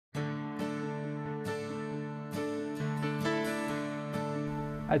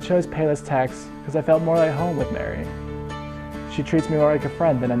I chose Payless Tax because I felt more at home with Mary. She treats me more like a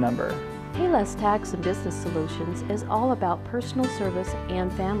friend than a number. Payless Tax and Business Solutions is all about personal service and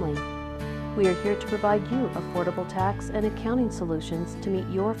family. We are here to provide you affordable tax and accounting solutions to meet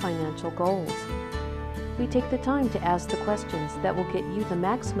your financial goals. We take the time to ask the questions that will get you the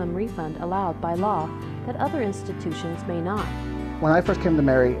maximum refund allowed by law that other institutions may not. When I first came to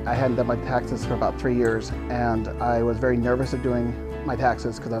Mary, I hadn't done my taxes for about 3 years, and I was very nervous of doing my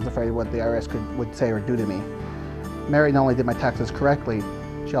taxes because I was afraid what the IRS would say or do to me. Mary not only did my taxes correctly,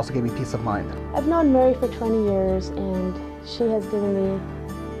 she also gave me peace of mind. I've known Mary for 20 years and she has given me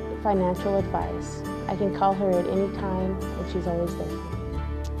financial advice. I can call her at any time and she's always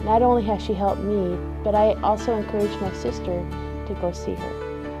there. Not only has she helped me, but I also encourage my sister to go see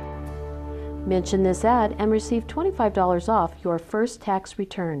her. Mention this ad and receive $25 off your first tax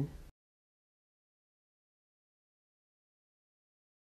return.